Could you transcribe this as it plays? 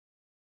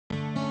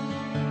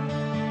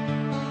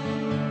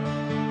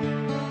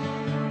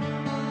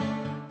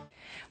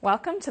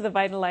Welcome to the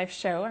VitaLife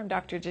Show. I'm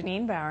Dr.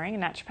 Janine Bowering, a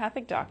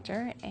naturopathic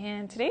doctor,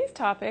 and today's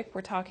topic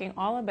we're talking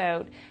all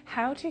about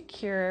how to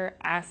cure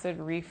acid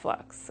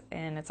reflux,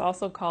 and it's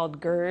also called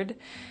GERD.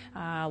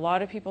 A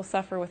lot of people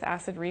suffer with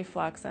acid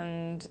reflux,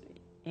 and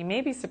you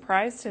may be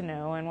surprised to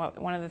know, and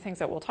one of the things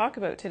that we'll talk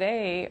about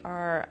today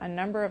are a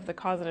number of the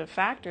causative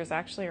factors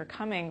actually are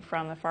coming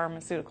from the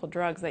pharmaceutical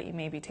drugs that you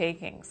may be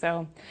taking.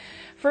 So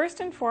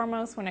first and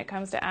foremost, when it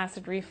comes to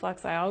acid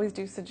reflux, I always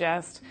do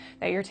suggest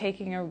that you're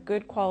taking a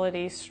good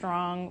quality,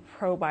 strong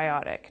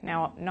probiotic.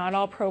 Now, not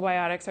all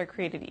probiotics are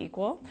created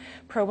equal.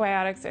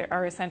 Probiotics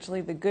are essentially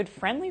the good,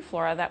 friendly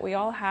flora that we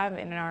all have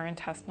in our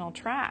intestinal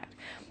tract.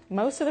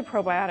 Most of the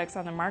probiotics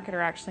on the market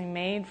are actually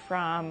made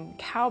from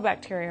cow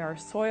bacteria or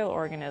soil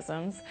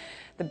organisms.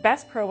 The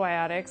best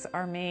probiotics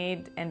are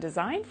made and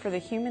designed for the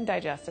human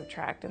digestive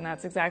tract, and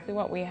that's exactly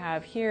what we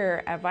have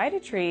here at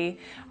VitaTree,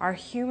 our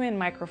human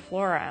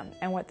microflora.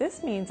 And what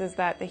this means is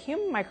that the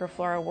human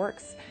microflora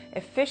works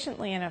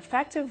efficiently and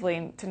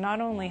effectively to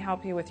not only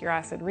help you with your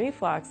acid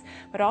reflux,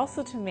 but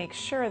also to make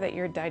sure that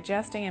you're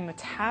digesting and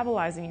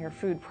metabolizing your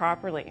food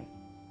properly.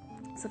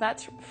 So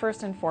that's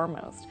first and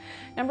foremost.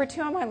 Number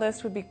two on my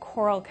list would be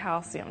coral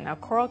calcium. Now,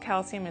 coral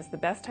calcium is the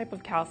best type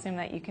of calcium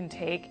that you can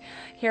take.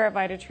 Here at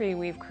VitaTree,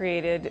 we've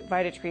created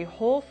VitaTree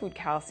Whole Food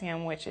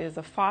Calcium, which is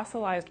a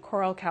fossilized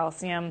coral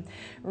calcium,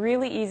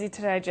 really easy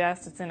to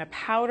digest. It's in a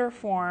powder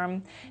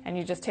form, and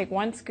you just take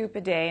 1 scoop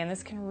a day, and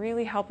this can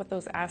really help with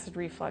those acid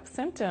reflux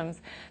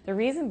symptoms. The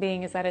reason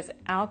being is that it's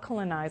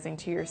alkalinizing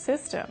to your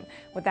system.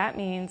 What that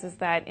means is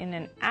that in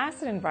an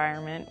acid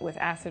environment with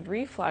acid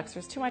reflux,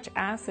 there's too much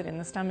acid in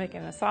the stomach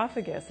and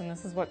esophagus, and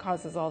this is what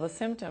causes all the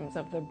symptoms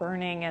of the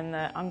burning and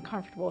the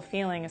uncomfortable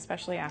feeling,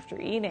 especially after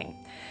eating.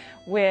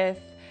 With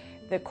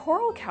the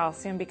coral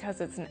calcium,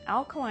 because it's an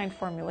alkaline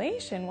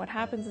formulation, what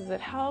happens is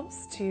it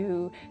helps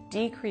to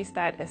decrease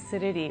that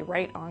acidity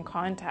right on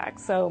contact.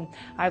 So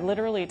I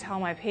literally tell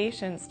my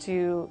patients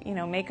to,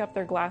 make up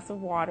their glass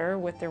of water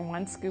with their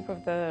 1 scoop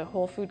of the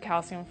whole food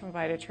calcium from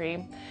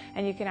VitaTree,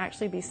 and you can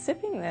actually be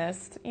sipping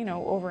this,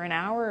 over an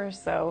hour or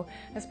so,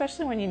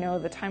 especially when you know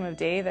the time of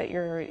day that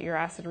your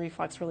acid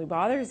reflux really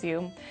bothers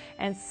you,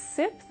 and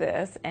sip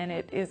this, and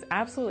it is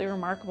absolutely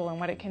remarkable in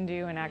what it can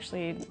do and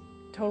actually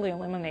totally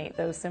eliminate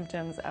those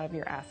symptoms of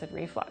your acid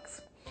reflux.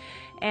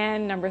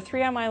 And number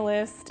 3 on my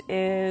list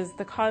is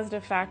the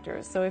causative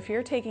factors. So if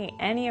you're taking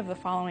any of the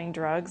following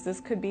drugs, this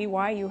could be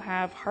why you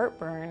have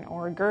heartburn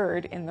or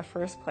GERD in the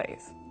first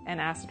place, and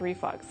acid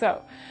reflux.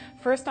 So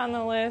first on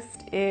the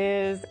list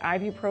is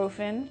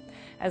ibuprofen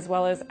as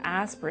well as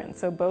aspirin.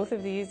 So both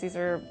of these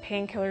are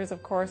painkillers,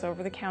 of course,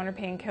 over-the-counter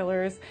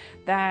painkillers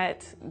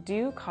that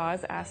do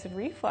cause acid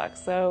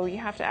reflux. So you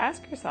have to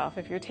ask yourself,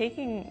 if you're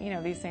taking,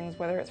 these things,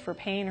 whether it's for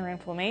pain or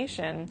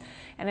inflammation,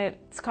 and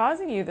it's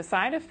causing you the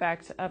side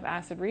effect of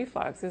acid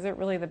reflux, is it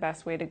really the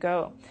best way to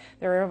go?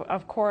 There are,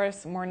 of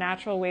course, more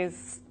natural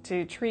ways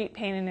to treat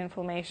pain and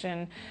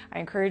inflammation. I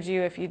encourage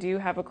you, if you do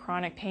have a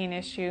chronic pain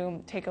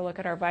issue, take a look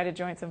at our Vita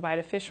Joints and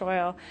Vita Fish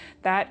Oil.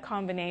 That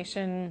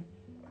combination,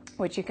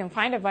 which you can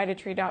find at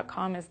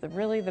vitatree.com, is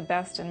really the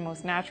best and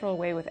most natural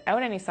way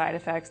without any side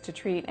effects to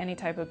treat any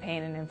type of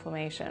pain and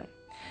inflammation.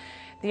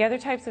 The other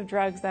types of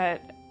drugs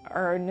that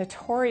are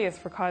notorious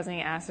for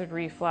causing acid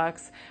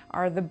reflux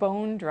are the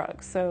bone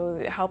drugs.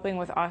 So helping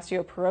with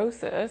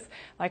osteoporosis,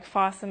 like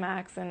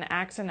Fosamax and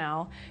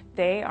Actonel,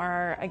 they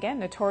are, again,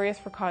 notorious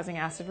for causing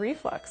acid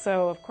reflux.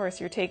 So of course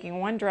you're taking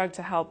one drug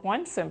to help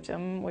one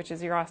symptom, which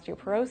is your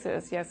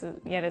osteoporosis,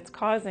 yet it's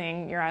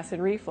causing your acid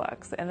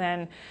reflux. And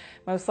then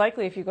most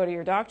likely if you go to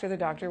your doctor, the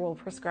doctor will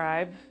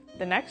prescribe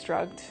the next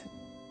drug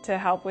to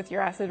help with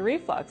your acid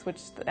reflux,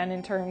 which then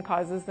in turn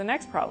causes the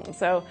next problem.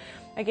 So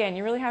again,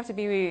 you really have to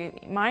be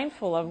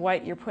mindful of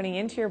what you're putting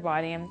into your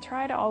body and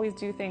try to always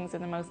do things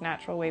in the most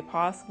natural way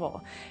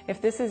possible.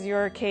 If this is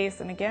your case,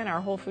 and again,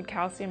 our whole food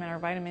calcium and our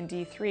vitamin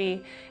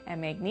D3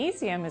 and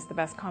magnesium is the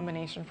best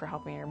combination for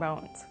helping your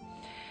bones.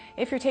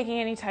 If you're taking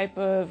any type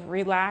of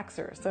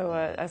relaxer, so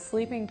a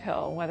sleeping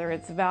pill, whether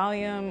it's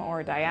Valium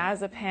or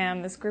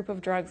diazepam, this group of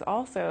drugs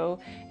also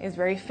is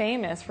very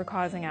famous for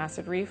causing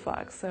acid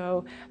reflux.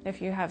 So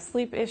if you have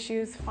sleep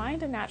issues,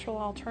 find a natural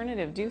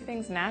alternative. Do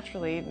things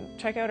naturally.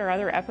 Check out our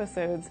other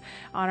episodes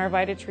on our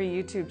VitaTree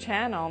YouTube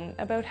channel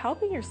about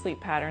helping your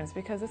sleep patterns,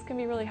 because this can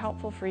be really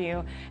helpful for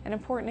you, and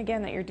important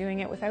again that you're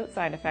doing it without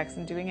side effects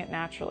and doing it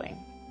naturally.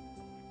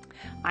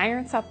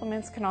 Iron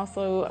supplements can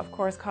also, of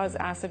course, cause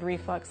acid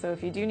reflux. So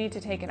if you do need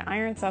to take an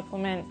iron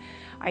supplement,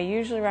 I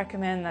usually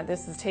recommend that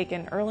this is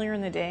taken earlier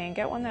in the day and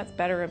get one that's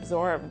better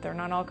absorbed. They're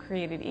not all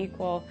created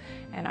equal,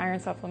 and iron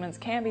supplements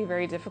can be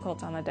very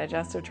difficult on the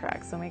digestive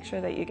tract. So make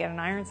sure that you get an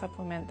iron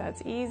supplement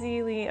that's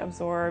easily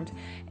absorbed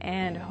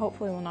and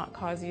hopefully will not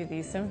cause you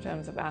these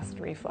symptoms of acid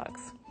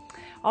reflux.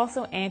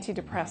 Also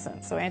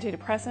antidepressants. So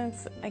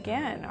antidepressants,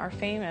 again, are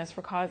famous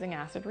for causing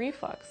acid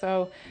reflux.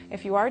 So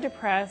if you are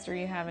depressed or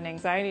you have an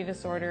anxiety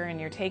disorder and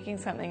you're taking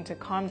something to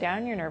calm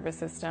down your nervous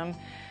system,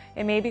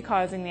 it may be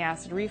causing the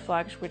acid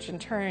reflux, which in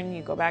turn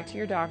you go back to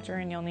your doctor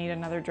and you'll need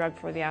another drug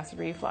for the acid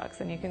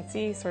reflux. And you can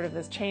see sort of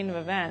this chain of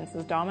events,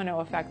 this domino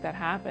effect that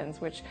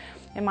happens, which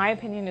in my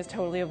opinion is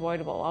totally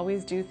avoidable.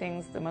 Always do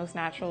things the most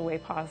natural way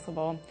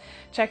possible.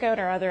 Check out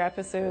our other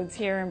episodes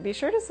here and be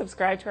sure to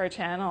subscribe to our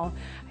channel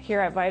here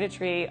at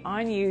VitaTree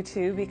on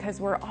YouTube, because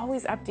we're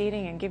always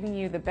updating and giving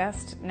you the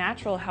best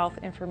natural health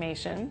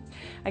information.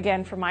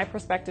 Again, from my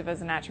perspective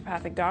as a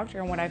naturopathic doctor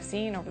and what I've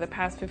seen over the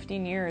past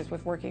 15 years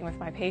with working with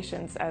my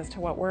patients as to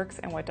what works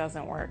and what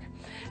doesn't work.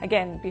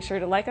 Again, be sure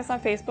to like us on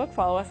Facebook,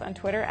 follow us on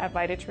Twitter at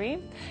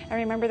VitaTree, and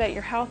remember that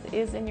your health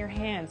is in your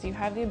hands. You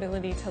have the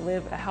ability to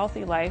live a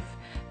healthy life,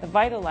 the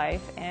vital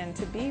life, and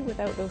to be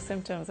without those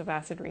symptoms of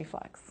acid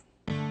reflux.